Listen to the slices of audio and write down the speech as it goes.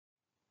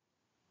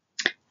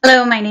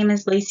Hello, my name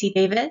is Lacey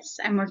Davis.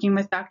 I'm working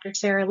with Dr.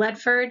 Sarah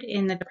Ledford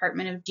in the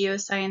Department of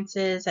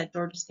Geosciences at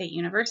Georgia State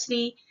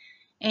University,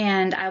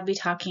 and I'll be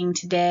talking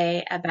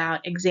today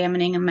about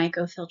examining a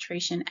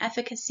mycofiltration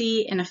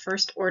efficacy in a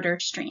first-order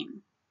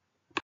stream.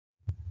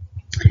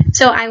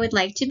 So I would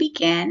like to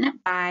begin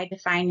by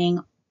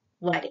defining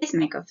what is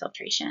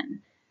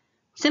mycofiltration.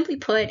 Simply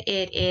put,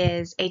 it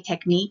is a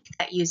technique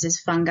that uses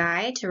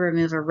fungi to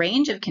remove a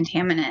range of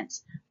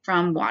contaminants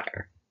from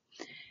water.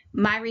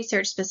 My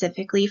research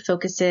specifically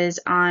focuses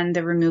on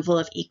the removal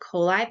of E.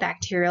 coli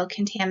bacterial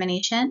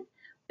contamination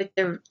with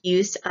the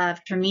use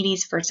of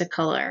Trametes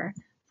versicolor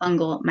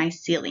fungal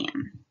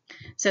mycelium.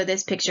 So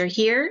this picture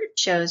here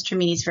shows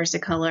Trametes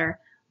versicolor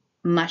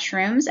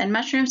mushrooms, and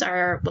mushrooms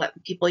are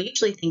what people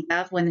usually think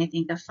of when they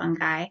think of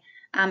fungi,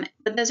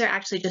 but those are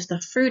actually just the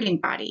fruiting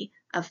body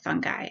of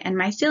fungi, and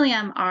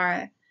mycelium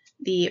are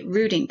the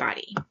rooting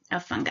body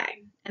of fungi,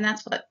 and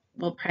that's what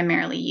we'll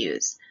primarily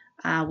use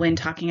when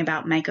talking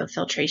about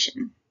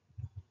mycofiltration.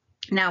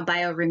 Now,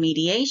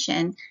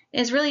 bioremediation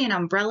is really an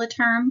umbrella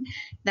term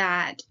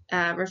that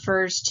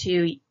refers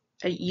to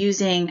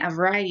using a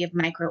variety of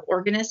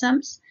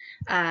microorganisms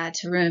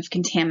to remove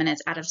contaminants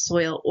out of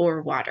soil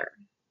or water.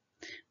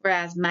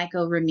 Whereas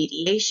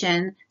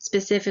mycoremediation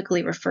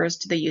specifically refers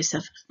to the use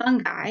of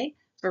fungi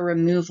for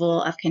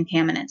removal of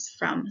contaminants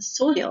from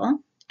soil.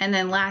 And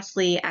then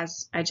lastly,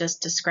 as I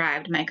just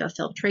described,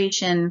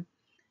 mycofiltration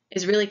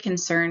is really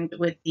concerned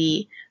with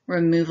the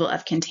removal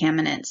of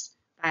contaminants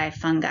by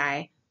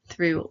fungi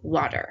through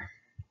water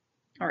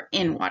or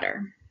in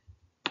water.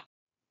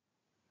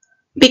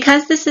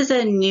 Because this is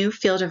a new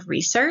field of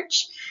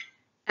research,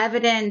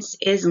 evidence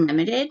is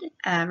limited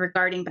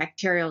regarding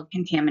bacterial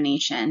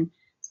contamination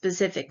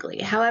specifically.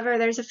 However,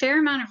 there's a fair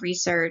amount of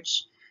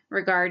research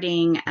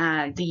regarding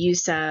the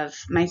use of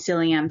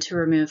mycelium to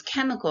remove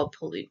chemical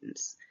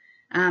pollutants.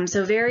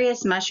 So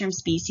various mushroom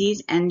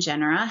species and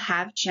genera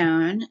have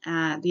shown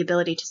the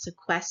ability to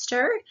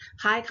sequester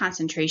high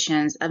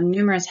concentrations of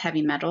numerous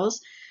heavy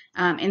metals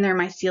in their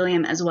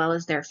mycelium as well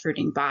as their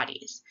fruiting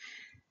bodies.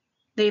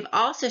 They've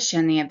also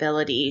shown the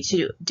ability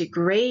to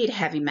degrade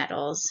heavy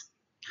metals,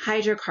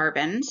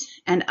 hydrocarbons,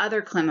 and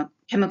other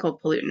chemical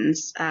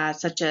pollutants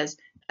such as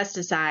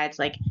pesticides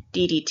like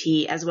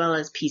DDT as well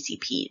as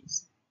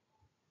PCPs.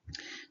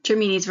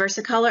 Trametes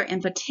versicolor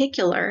in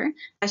particular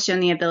has shown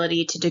the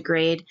ability to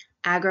degrade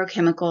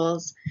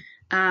agrochemicals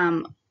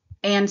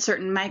and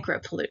certain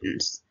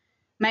micropollutants.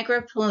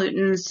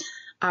 Micropollutants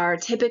are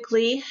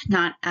typically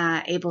not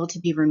able to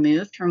be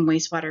removed from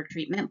wastewater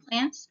treatment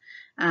plants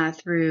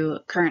through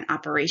current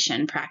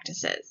operation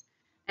practices.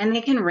 And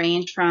they can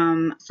range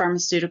from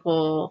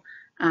pharmaceutical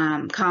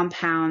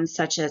compounds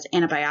such as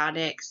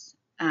antibiotics,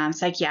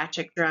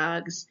 psychiatric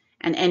drugs,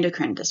 and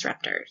endocrine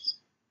disruptors.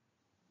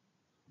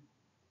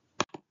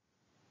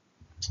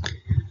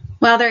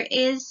 While there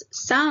is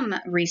some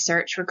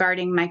research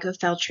regarding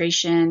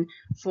mycofiltration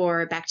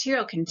for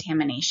bacterial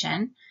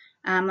contamination,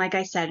 like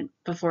I said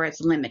before,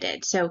 it's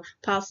limited. So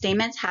Paul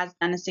Stamets has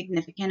done a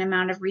significant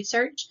amount of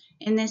research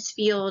in this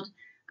field.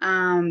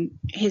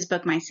 His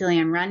book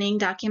Mycelium Running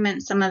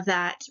documents some of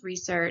that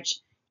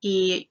research.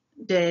 He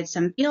did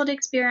some field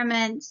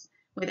experiments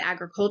with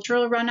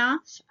agricultural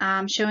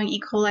runoff showing E.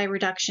 coli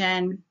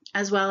reduction,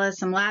 as well as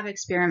some lab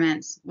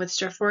experiments with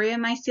Strophoria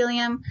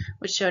mycelium,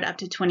 which showed up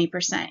to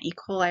 20% E.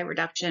 coli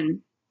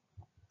reduction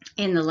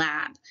in the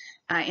lab,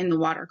 in the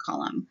water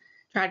column.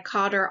 Brad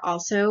Cotter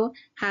also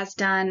has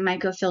done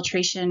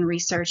mycofiltration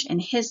research in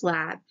his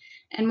lab,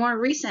 and more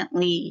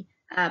recently,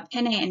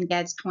 Penne and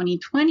Ged's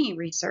 2020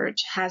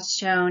 research has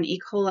shown E.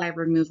 coli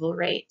removal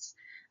rates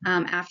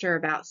after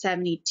about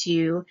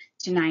 72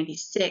 to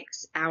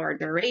 96 hour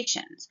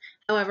durations.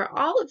 However,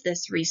 all of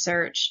this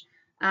research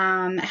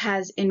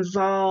has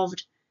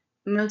involved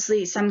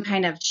mostly some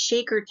kind of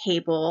shaker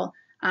table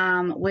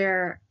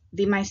where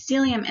the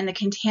mycelium and the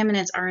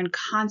contaminants are in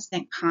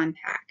constant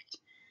contact.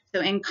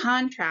 So in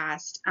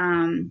contrast,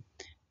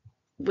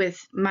 with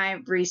my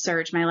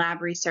research, my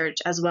lab research,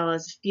 as well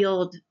as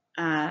field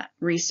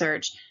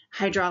research,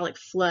 hydraulic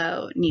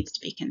flow needs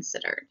to be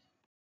considered.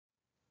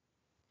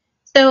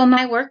 So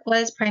my work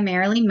was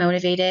primarily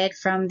motivated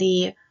from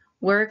the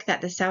work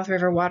that the South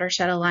River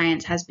Watershed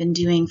Alliance has been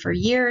doing for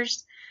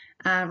years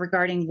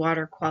regarding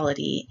water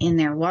quality in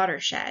their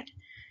watershed.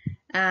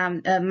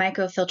 The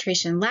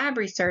mycofiltration lab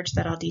research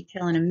that I'll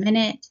detail in a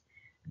minute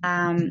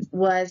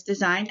was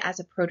designed as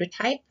a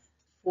prototype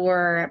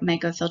for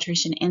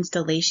mycofiltration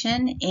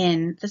installation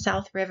in the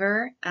South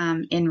River,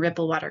 in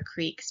Ripplewater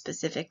Creek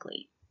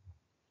specifically.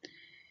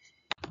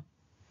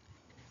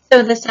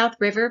 So the South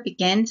River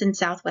begins in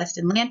southwest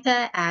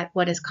Atlanta at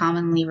what is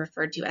commonly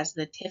referred to as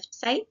the Tift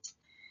site,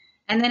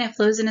 and then it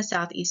flows in a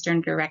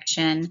southeastern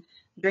direction,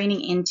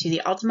 draining into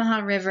the Altamaha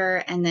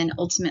River and then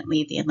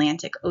ultimately the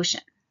Atlantic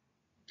Ocean.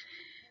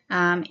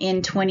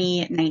 In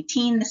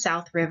 2019, the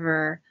South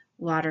River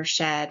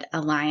Watershed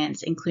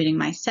Alliance, including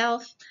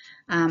myself,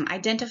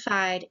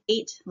 identified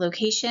 8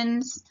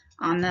 locations,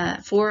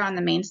 4 on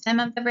the main stem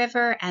of the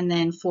river, and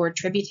then 4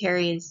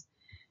 tributaries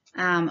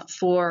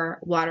for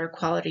water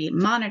quality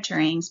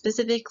monitoring,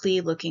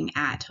 specifically looking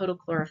at total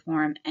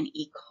chloroform and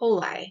E.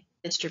 coli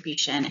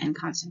distribution and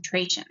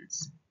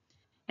concentrations.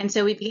 And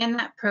so we began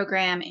that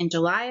program in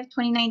July of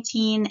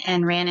 2019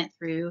 and ran it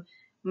through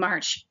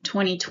March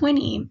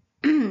 2020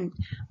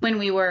 when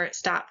we were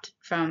stopped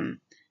from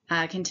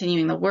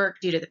continuing the work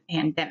due to the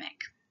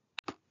pandemic.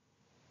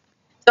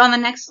 So on the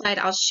next slide,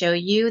 I'll show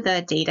you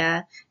the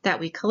data that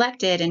we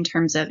collected in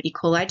terms of E.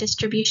 coli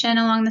distribution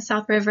along the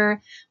South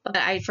River. But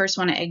I first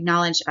want to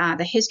acknowledge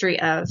the history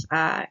of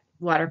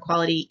water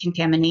quality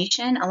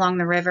contamination along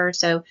the river.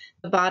 So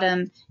the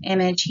bottom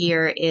image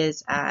here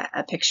is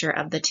a picture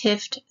of the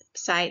Tift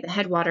site, the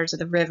headwaters of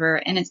the river,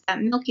 and it's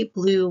that milky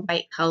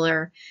blue-white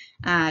color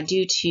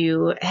due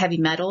to heavy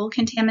metal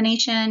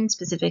contamination,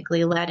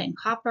 specifically lead and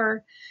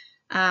copper,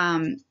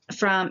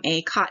 from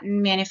a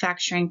cotton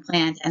manufacturing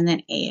plant and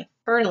then a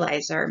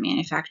fertilizer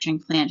manufacturing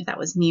plant that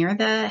was near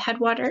the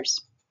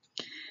headwaters.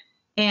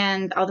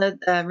 And although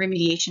the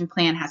remediation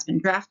plan has been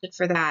drafted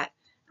for that,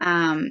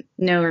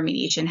 no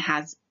remediation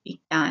has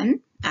begun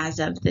as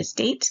of this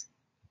date.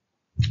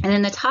 And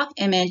then the top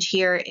image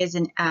here is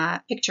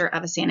a picture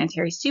of a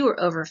sanitary sewer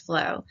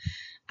overflow,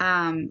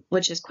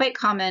 which is quite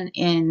common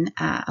in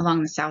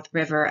along the South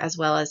River, as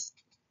well as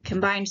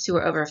combined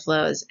sewer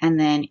overflows and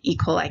then E.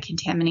 coli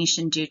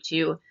contamination due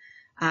to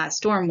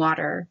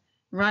stormwater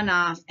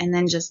runoff and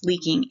then just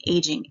leaking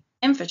aging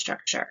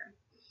infrastructure.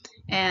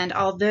 And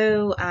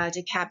although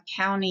DeKalb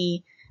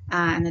County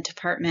and the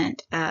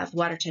Department of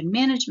Watershed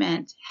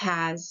Management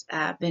has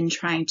been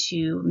trying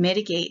to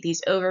mitigate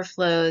these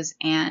overflows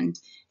and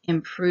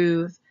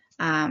improve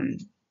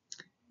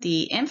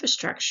the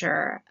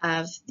infrastructure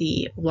of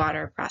the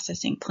water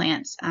processing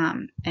plants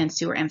and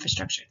sewer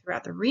infrastructure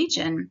throughout the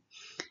region,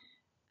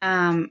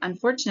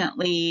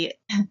 unfortunately,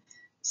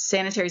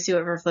 sanitary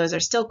sewer overflows are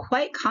still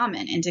quite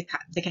common in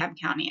DeKalb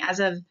County. As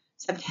of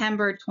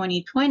September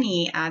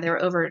 2020, there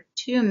were over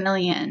 2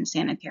 million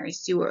sanitary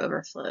sewer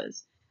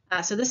overflows.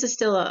 So this is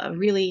still a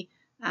really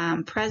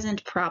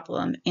present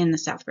problem in the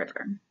South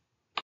River.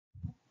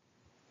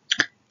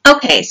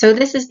 Okay, so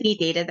this is the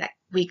data that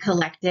we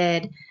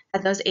collected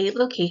at those 8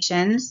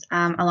 locations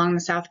along the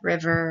South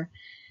River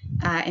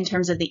in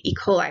terms of the E.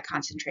 coli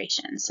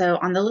concentration. So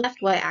on the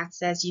left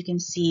y-axis, you can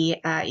see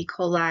E.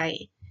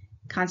 coli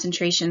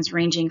concentrations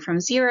ranging from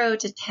 0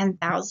 to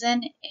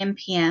 10,000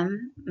 mpm,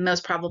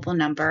 most probable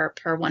number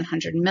per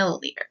 100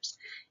 milliliters.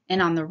 And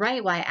on the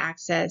right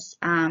y-axis,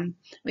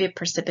 we have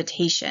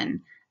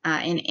precipitation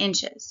in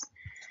inches.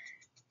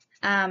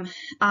 On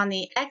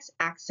the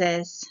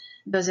x-axis,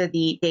 those are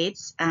the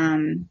dates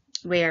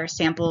where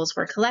samples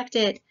were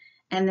collected,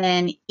 and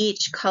then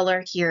each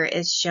color here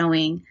is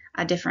showing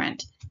a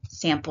different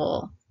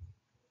sample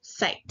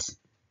site.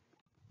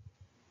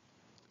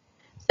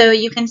 So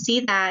you can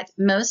see that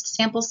most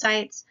sample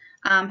sites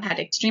had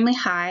extremely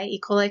high E.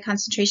 coli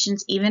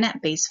concentrations even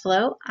at base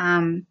flow,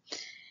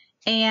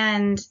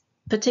 and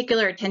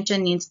particular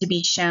attention needs to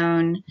be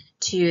shown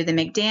to the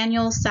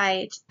McDaniel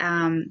site,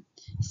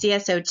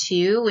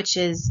 CSO2, which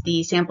is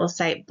the sample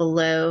site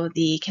below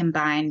the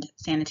combined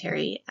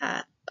sanitary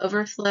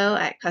overflow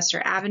at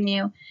Custer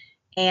Avenue,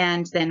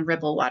 and then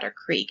Ripplewater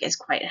Creek is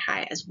quite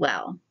high as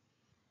well.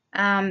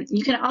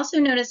 You can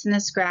also notice in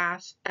this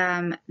graph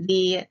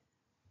the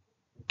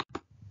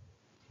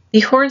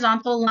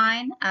horizontal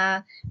line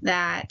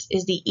that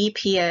is the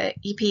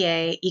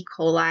EPA E.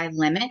 coli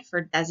limit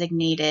for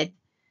designated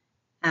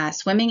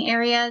swimming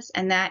areas,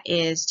 and that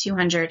is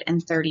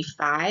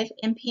 235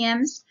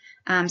 mpms.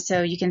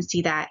 So you can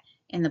see that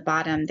in the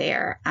bottom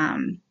there.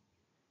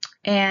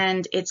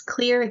 And it's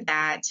clear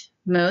that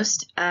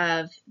most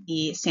of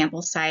the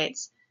sample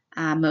sites,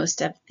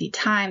 most of the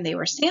time they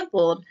were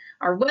sampled,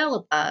 are well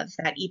above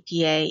that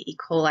EPA E.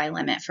 coli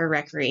limit for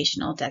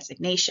recreational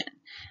designation.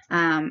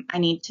 I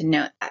need to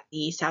note that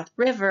the South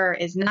River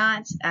is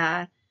not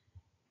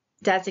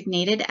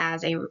designated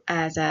as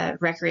a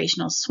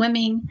recreational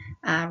swimming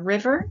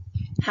river.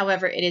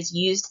 However, it is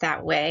used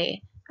that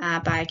way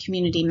by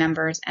community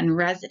members and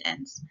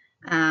residents,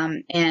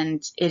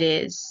 and it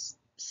is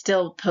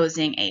still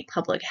posing a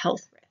public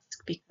health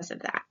risk because of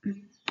that.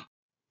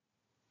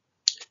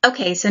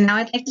 Okay, so now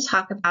I'd like to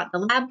talk about the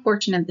lab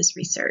portion of this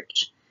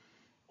research.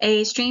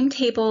 A stream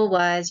table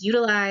was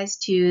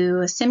utilized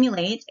to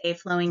simulate a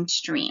flowing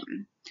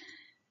stream.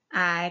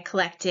 I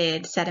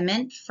collected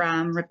sediment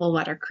from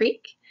Ripplewater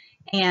Creek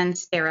and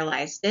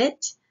sterilized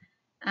it,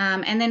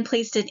 and then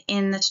placed it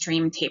in the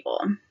stream table.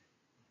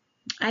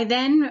 I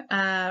then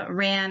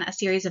ran a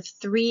series of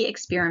 3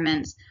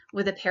 experiments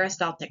with a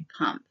peristaltic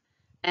pump,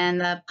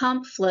 and the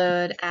pump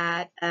flowed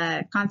at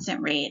a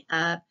constant rate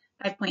of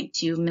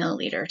 5.2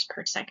 milliliters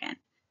per second.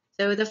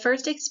 So the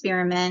first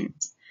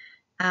experiment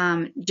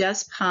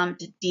just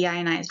pumped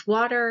deionized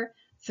water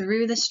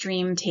through the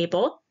stream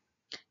table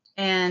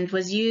and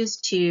was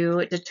used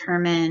to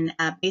determine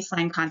a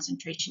baseline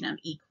concentration of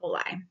E.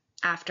 coli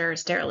after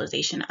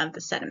sterilization of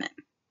the sediment.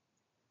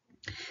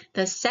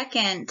 The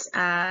second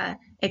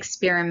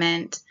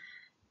experiment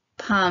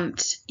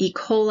pumped E.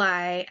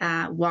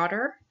 coli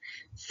water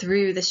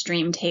through the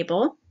stream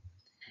table.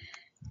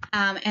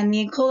 And the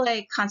E.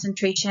 coli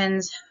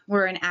concentrations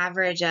were an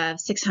average of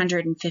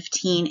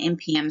 615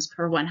 mpms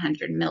per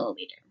 100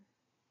 milliliter.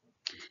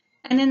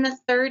 And then the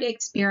third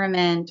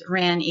experiment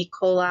ran E.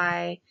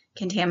 coli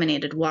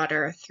contaminated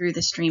water through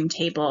the stream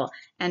table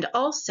and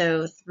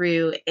also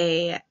through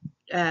a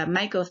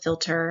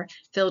mycofilter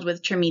filled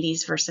with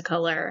Trametes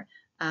versicolor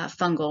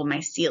fungal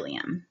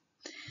mycelium.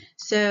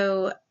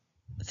 So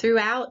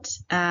throughout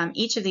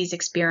each of these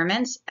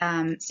experiments,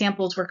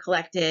 samples were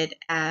collected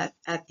at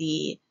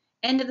the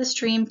end of the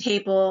stream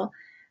table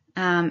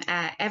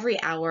at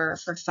every hour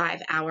for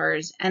 5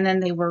 hours, and then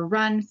they were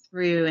run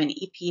through an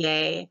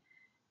EPA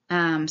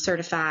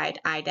certified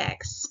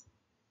IDEXX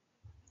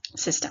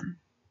system.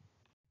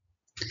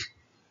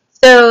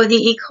 So the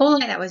E.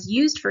 coli that was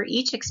used for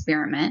each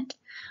experiment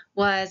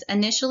was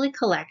initially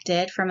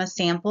collected from a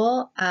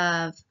sample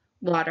of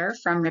water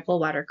from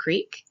Ripplewater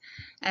Creek,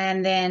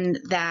 and then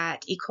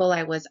that E.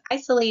 coli was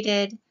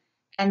isolated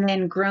and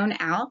then grown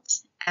out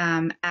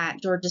at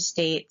Georgia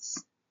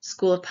State's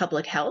School of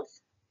Public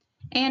Health,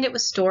 and it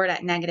was stored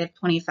at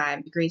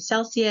 -25 degrees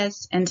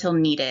Celsius until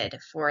needed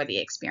for the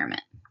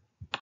experiment.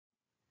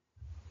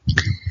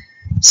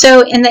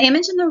 So in the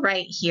image on the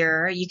right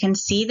here, you can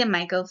see the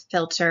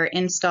mycofilter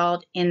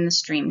installed in the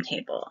stream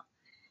table.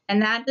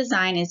 And that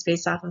design is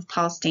based off of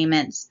Paul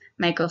Stament's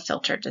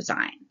mycofilter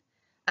design.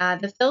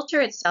 The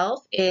filter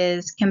itself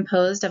is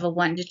composed of a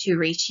 1:2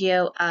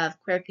 ratio of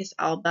Quercus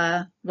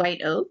alba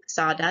white oak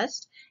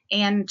sawdust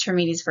and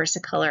Trametes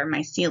versicolor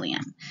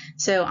mycelium.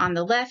 So on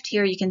the left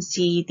here, you can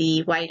see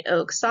the white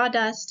oak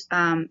sawdust,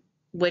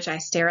 which I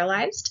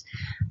sterilized,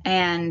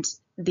 and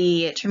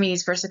the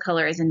Trametes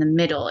versicolor is in the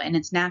middle, and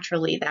it's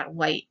naturally that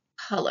white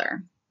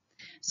color.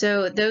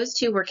 So those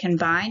two were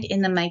combined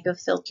in the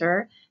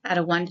mycofilter at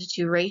a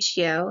 1:2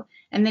 ratio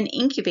and then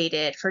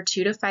incubated for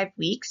 2 to 5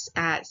 weeks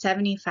at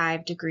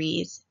 75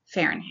 degrees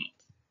Fahrenheit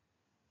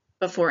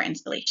before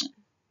installation.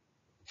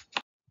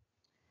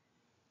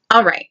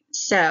 All right,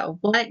 so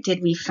what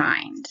did we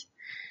find?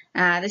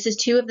 This is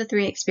 2 of the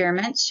 3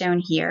 experiments shown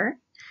here,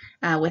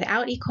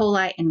 without E.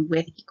 coli and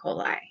with E.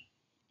 coli.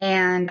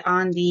 And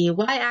on the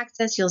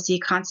y-axis, you'll see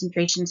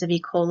concentrations of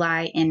E.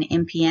 coli in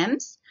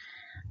mpms.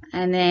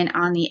 And then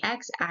on the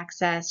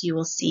x-axis, you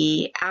will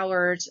see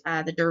hours,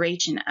 the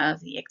duration of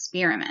the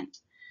experiment.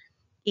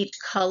 Each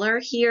color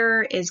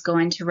here is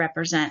going to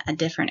represent a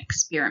different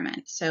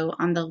experiment. So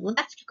on the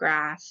left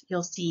graph,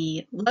 you'll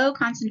see low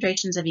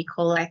concentrations of E.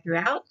 coli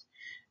throughout.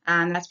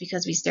 That's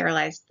because we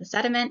sterilized the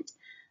sediment.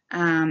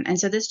 And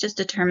so this just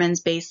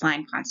determines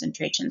baseline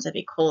concentrations of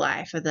E.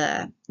 coli for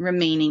the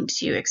remaining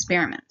 2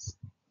 experiments.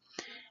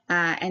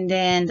 And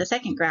then the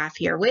second graph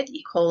here with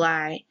E.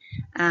 coli,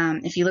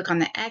 if you look on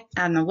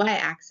the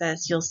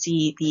y-axis, you'll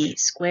see the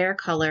square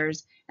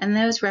colors, and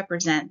those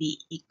represent the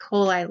E.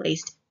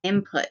 coli-laced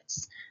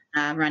inputs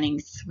running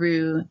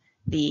through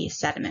the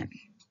sediment.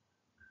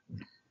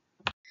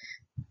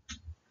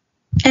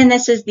 And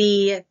this is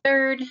the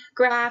third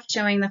graph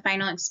showing the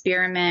final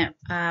experiment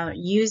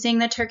using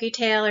the turkey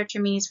tail or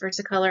Trametes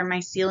versicolor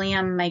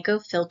mycelium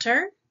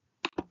mycofilter.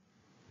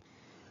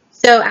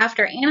 So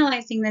after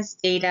analyzing this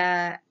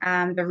data,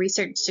 the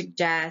research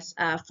suggests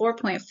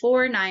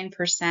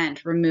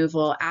 4.49%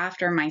 removal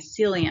after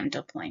mycelium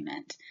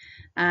deployment.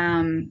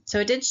 So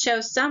it did show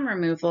some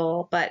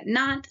removal, but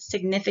not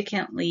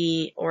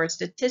significantly or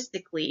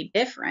statistically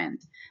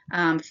different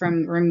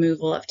from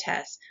removal of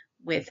tests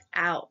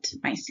without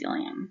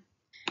mycelium.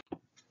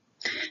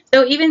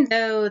 So even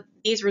though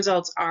these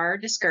results are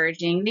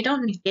discouraging, they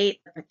don't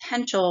negate the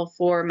potential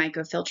for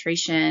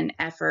mycofiltration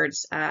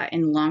efforts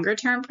in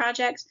longer-term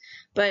projects,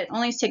 but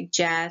only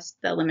suggest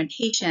the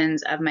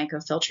limitations of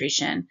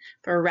mycofiltration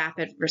for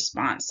rapid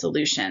response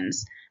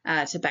solutions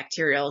to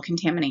bacterial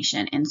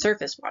contamination in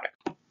surface water.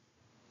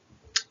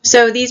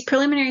 So these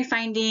preliminary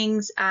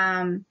findings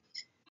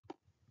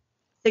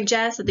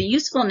suggest that the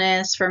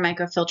usefulness for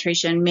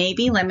mycofiltration may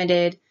be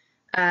limited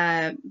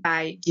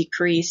by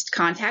decreased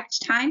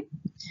contact time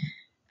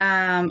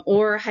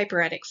or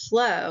hyperetic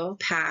flow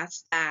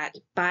paths that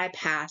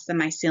bypass the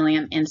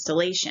mycelium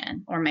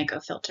installation or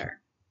mycofilter.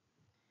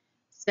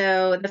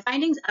 So the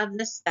findings of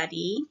the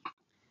study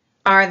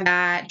are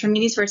that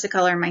Trametes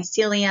versicolor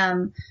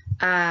mycelium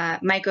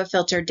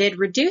mycofilter did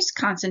reduce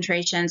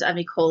concentrations of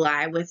E.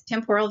 coli with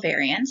temporal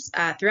variance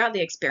throughout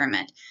the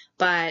experiment,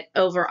 but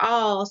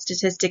overall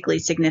statistically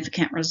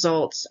significant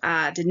results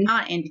did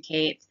not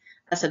indicate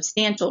a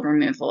substantial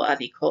removal of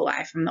E.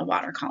 coli from the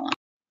water column.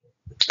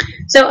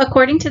 So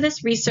according to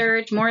this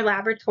research, more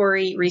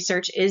laboratory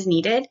research is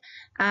needed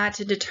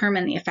to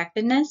determine the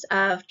effectiveness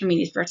of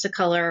Trametes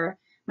versicolor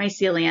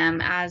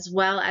mycelium, as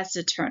well as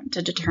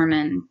to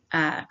determine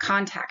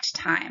contact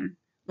time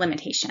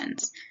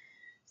limitations.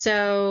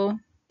 So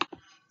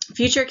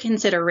future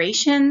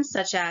considerations,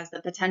 such as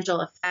the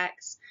potential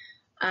effects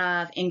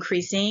of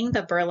increasing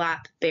the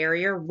burlap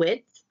barrier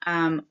width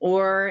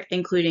or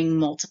including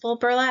multiple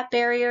burlap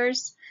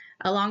barriers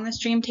along the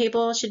stream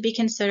table, should be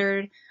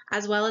considered,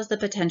 as well as the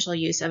potential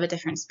use of a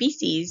different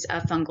species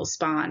of fungal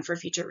spawn for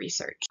future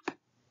research.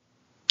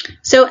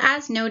 So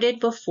as noted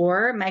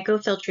before,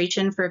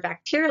 mycofiltration for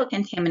bacterial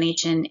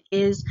contamination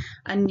is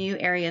a new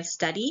area of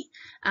study,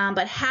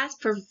 but has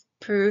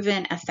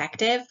proven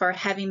effective for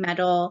heavy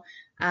metal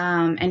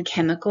and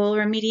chemical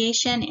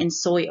remediation in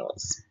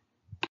soils.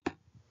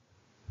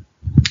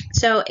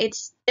 So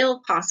it's still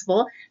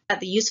possible that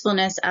the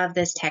usefulness of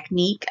this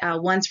technique,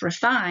 once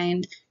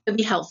refined, could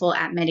be helpful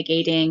at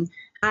mitigating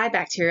high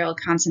bacterial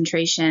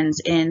concentrations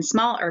in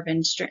small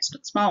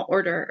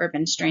order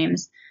urban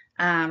streams,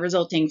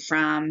 resulting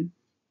from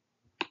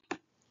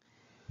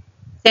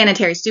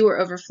sanitary sewer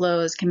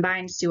overflows,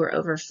 combined sewer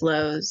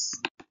overflows,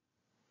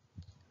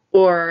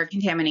 or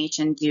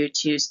contamination due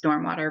to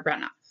stormwater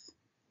runoff.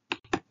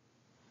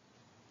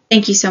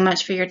 Thank you so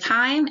much for your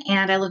time,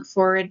 and I look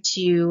forward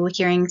to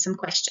hearing some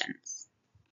questions.